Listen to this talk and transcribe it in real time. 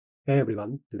Hey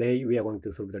everyone, today we are going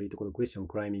to solve the LeetCode question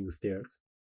climbing stairs.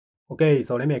 Okay,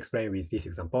 so let me explain with this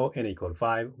example. N equal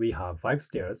 5, we have 5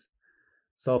 stairs.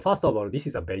 So first of all, this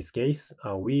is a base case.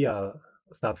 We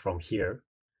start from here.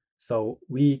 So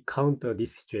we count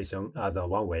this situation as a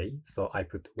one way. So I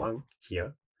put 1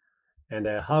 here. And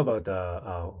how about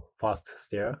the first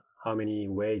stair? How many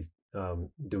ways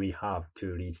do we have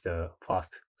to reach the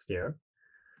first stair?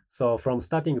 So from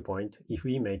starting point, if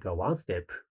we make a one step,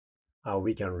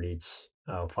 we can reach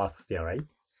first stair, right?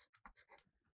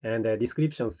 And the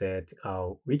description said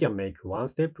we can make one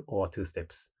step or two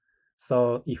steps.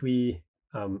 So if we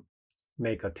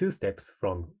make two steps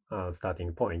from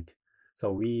starting point,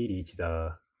 so we reach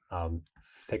the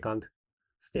second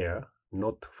stair,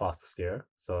 not first stair.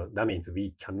 So that means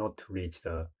we cannot reach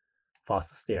the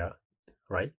first stair,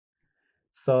 right?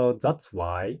 So that's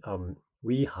why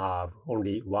we have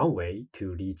only one way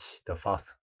to reach the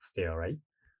first stair, right?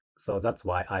 So that's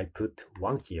why I put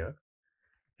 1 here.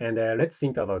 And let's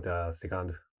think about the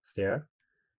second stair.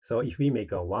 So if we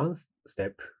make a one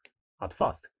step at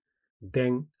first,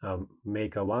 then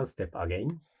make a one step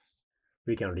again,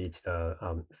 we can reach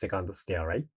the second stair,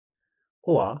 right?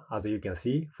 Or as you can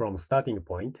see from starting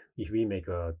point, if we make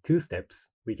two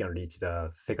steps, we can reach the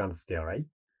second stair, right?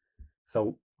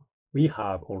 So we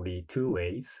have only two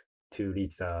ways to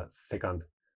reach the second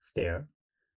stair.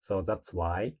 So that's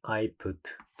why I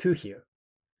put 2 here.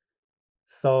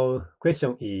 So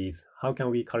question is, how can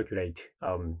we calculate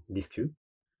these two?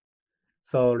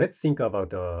 So let's think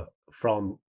about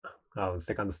from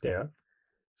second stair.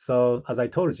 So as I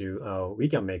told you, we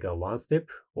can make a one step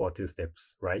or two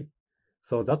steps, right?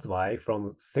 So that's why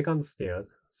from second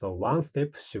stairs, so one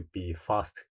step should be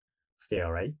first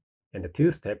stair, right? And the two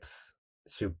steps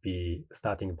should be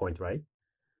starting point, right?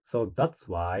 So that's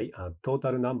why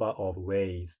total number of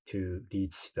ways to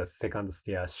reach the second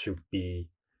stair should be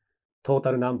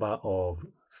total number of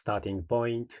starting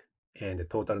point and the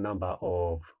total number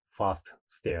of first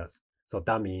stairs. So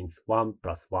that means 1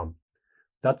 plus 1.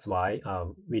 That's why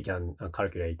we can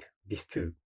calculate these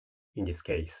two in this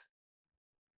case.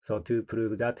 So to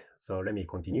prove that, so let me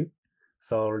continue.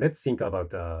 So let's think about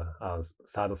the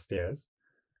third stairs.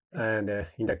 And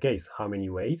in the case, how many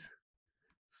ways?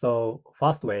 So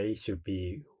first way should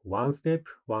be one step,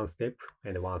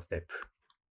 and one step.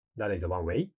 That is one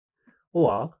way.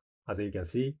 Or, as you can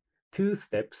see, two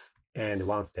steps and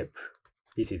one step.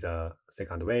 This is a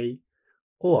second way.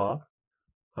 Or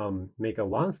make a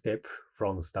one step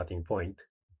from starting point,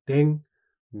 then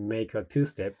make a two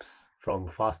steps from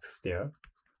first stair.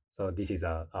 So this is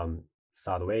a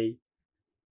third way.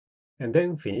 And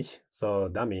then finish. So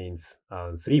that means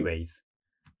three ways.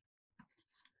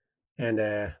 And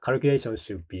calculation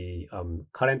should be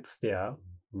current stair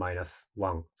minus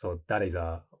 1. So that is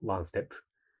a one step.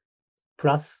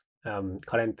 Plus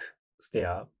current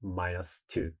stair minus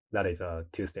 2. That is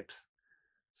two steps.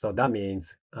 So that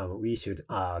means we should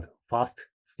add first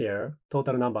stair,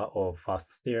 total number of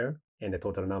first stair, and the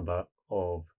total number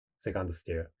of second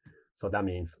stair. So that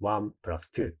means 1 plus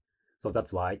 2. So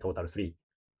that's why total 3.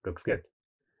 Looks good.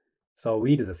 So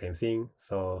we do the same thing.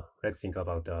 So let's think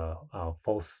about the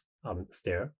fourth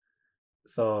stair.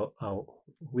 So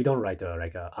we don't write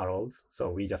like arrows. So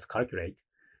we just calculate.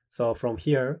 So from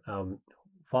here,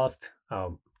 first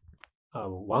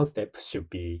one step should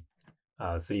be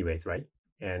three ways, right?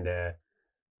 And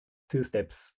two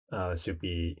steps should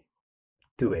be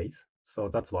two ways. So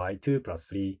that's why 2 plus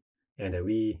 3, and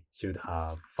we should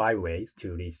have 5 ways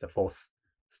to reach the fourth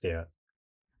stair.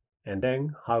 And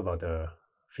then how about the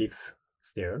fifth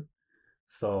stair?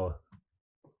 So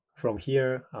from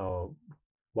here,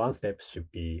 one step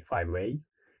should be 5 ways,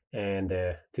 and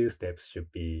two steps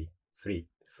should be 3.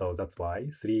 So that's why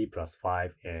 3 plus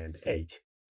 5 and 8.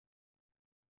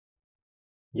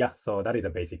 Yeah, so that is a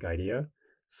basic idea.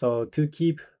 So to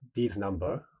keep this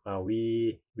number,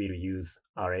 we will use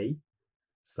array.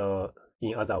 So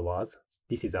in other words,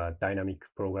 this is a dynamic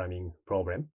programming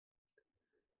problem.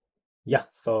 Yeah,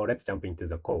 so let's jump into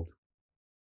the code.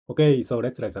 Okay, so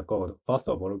let's write the code. First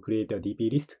of all, create a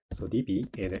DP list. So DP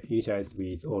and initialize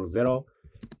with all 0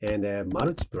 and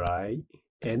multiply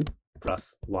n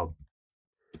plus 1.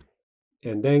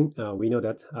 And then we know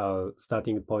that our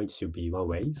starting point should be one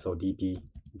way. So DP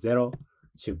 0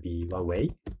 should be one way.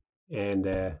 And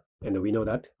we know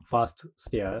that first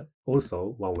stair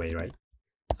also one way, right?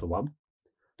 So 1.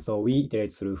 So we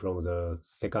iterate through from the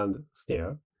second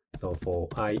stair. So for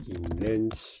I in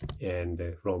range and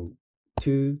from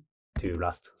 2 to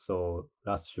last. So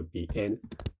last should be n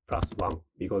plus 1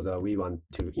 because we want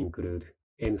to include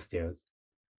n stairs.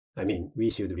 I mean, we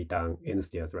should return n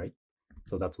stairs, right?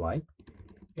 So that's why.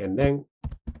 And then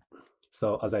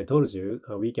So as I told you,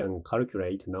 we can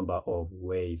calculate number of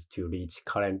ways to reach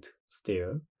current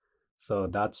stair. So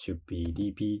that should be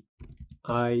dp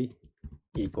I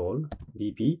equal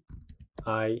dp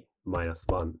I minus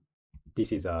 1.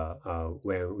 This is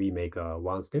when we make a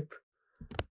one step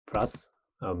plus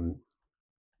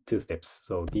two steps.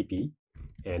 So dp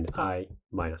and I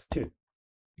minus 2.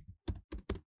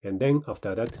 And then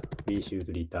after that, we should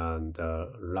return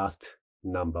the last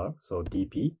number. So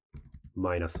dp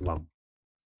minus 1.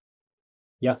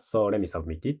 Yeah, so let me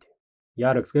submit it.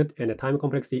 Yeah, looks good. And the time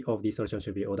complexity of the solution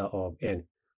should be order of n,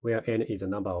 where n is the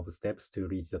number of steps to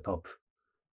reach the top.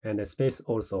 And the space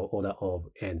also order of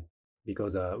n,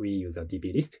 because we use a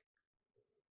dp list.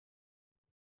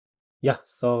 Yeah,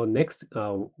 so next,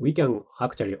 we can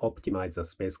actually optimize the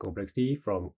space complexity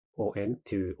from on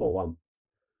to o1.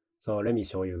 So let me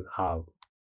show you how.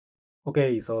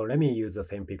 Okay, so let me use the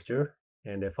same picture.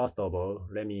 And first of all,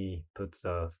 let me put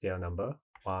the stair number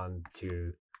 1,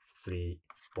 2, 3,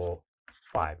 4,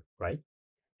 5, right?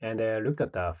 And look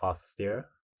at the first stair.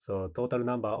 So total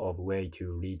number of way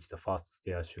to reach the first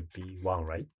stair should be 1,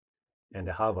 right? And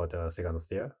how about the second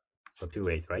stair? So 2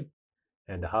 ways, right?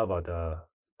 And how about the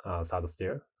third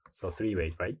stair? So 3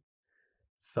 ways, right?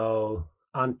 So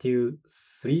until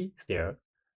 3 stair,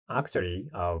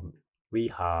 actually, we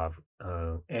have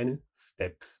n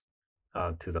steps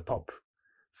to the top.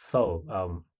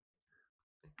 So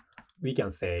we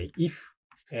can say if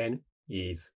n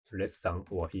is less than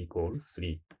or equal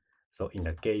 3. So in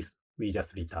that case, we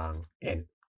just return n.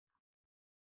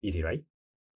 Easy, right?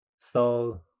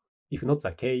 So if not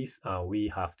the case,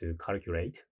 we have to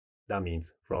calculate. That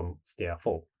means from stair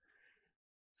 4.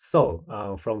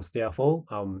 So from stair 4,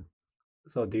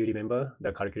 so do you remember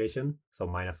the calculation? So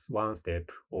minus 1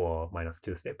 step or minus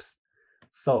 2 steps.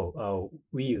 So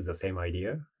we use the same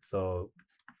idea. So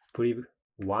prev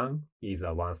 1 is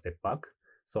a 1 step back.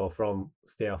 So from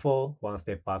stair 4, 1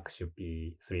 step back should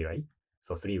be 3, right?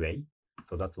 So 3 way.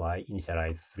 So that's why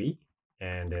initialize 3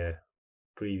 and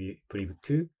prev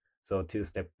 2. So 2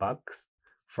 step backs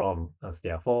from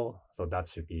stair 4. So that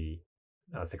should be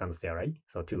second stair, right?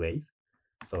 So 2 ways.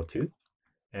 So 2.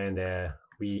 And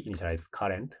we initialize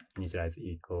current, initialize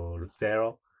equal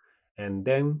 0. And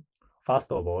then,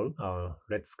 first of all,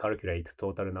 let's calculate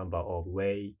total number of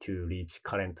way to reach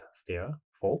current stair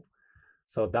 4.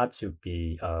 So that should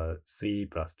be 3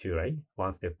 plus 2, right?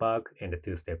 1 step back and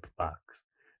 2 step back.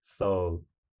 So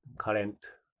current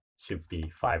should be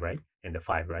 5, right? And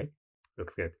 5, right?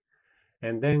 Looks good.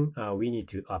 And then we need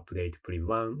to update prev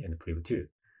 1 and prev 2.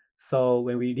 So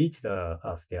when we reach the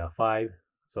stair 5,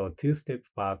 so 2 steps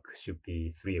back should be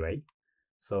 3, right?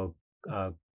 So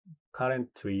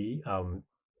currently,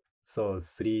 so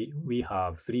 3, we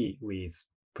have 3 with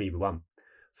prev 1.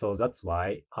 So that's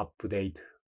why update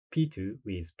p2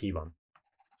 with p1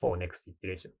 for next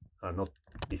iteration. Not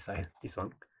this side, this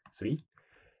one, 3.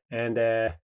 And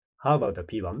how about the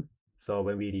p1? So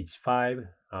when we reach 5,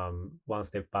 1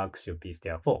 step back should be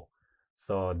stair 4.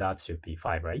 So that should be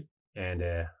 5, right? And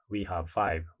we have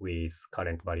 5 with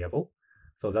current variable.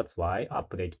 So that's why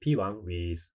update p1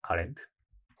 with current.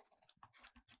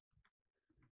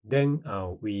 Then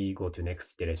we go to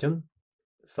next iteration.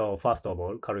 So first of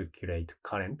all, calculate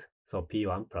current. So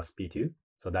p1 plus p2.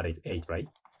 So that is 8, right?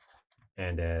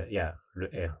 And yeah,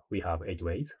 we have 8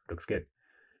 ways. Looks good.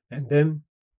 And then,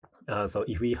 so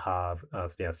if we have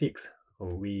stair 6,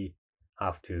 we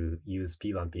have to use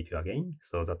p1, p2 again.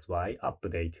 So that's why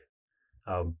update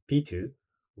p2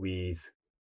 with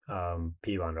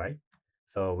p1, right?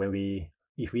 So when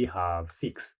if we have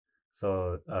 6,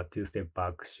 so 2 step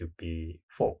back should be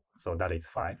 4. So that is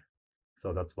 5.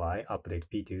 So that's why update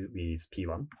p2 with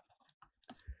p1.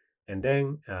 And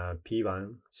then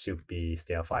p1 should be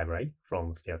stair 5, right?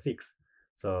 From stair 6.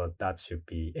 So that should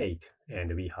be 8.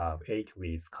 And we have 8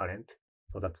 with current.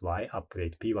 So that's why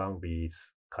update p1 with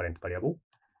current variable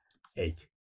 8.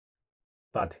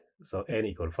 But so n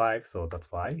equal 5. So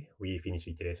that's why we finish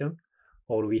iteration.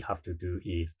 All we have to do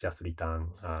is just return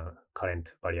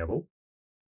current variable.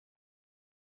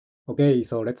 Okay,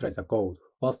 so let's write the code.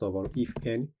 First of all, if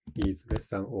n is less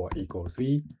than or equal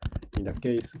 3, in that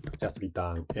case, just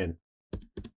return n.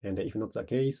 And if not the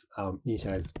case,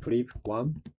 initialize prev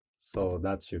 1. So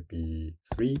that should be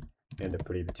 3. And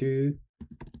prev 2,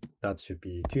 that should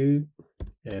be 2.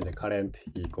 And the current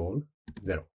equal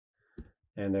 0.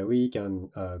 And we can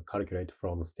calculate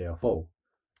from stair 4.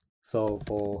 So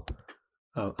for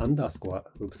underscore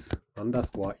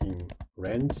in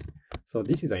range. So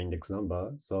this is an index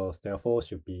number. So stair 4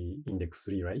 should be index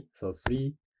 3, right? So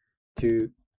 3 to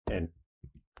n.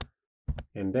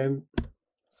 And then,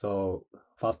 so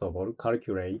first of all,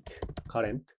 calculate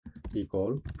current.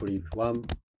 equal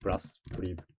prev1 plus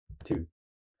prev2.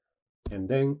 And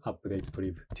then update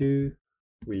prev2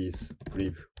 with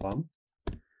prev1.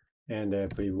 And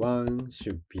prev1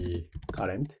 should be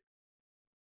current.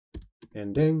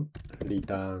 And then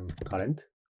return current.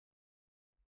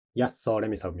 Yeah, so let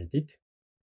me submit it.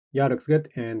 Yeah, looks good.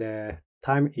 And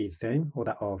time is same,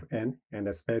 order of n, and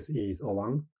the space is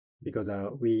O1 because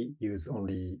we use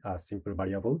only simple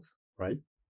variables, right?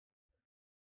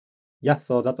 Yeah,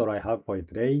 so that's all I have for you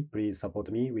today. Please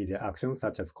support me with the actions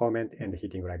such as comment and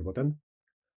hitting like button.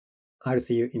 I'll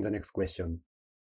see you in the next question.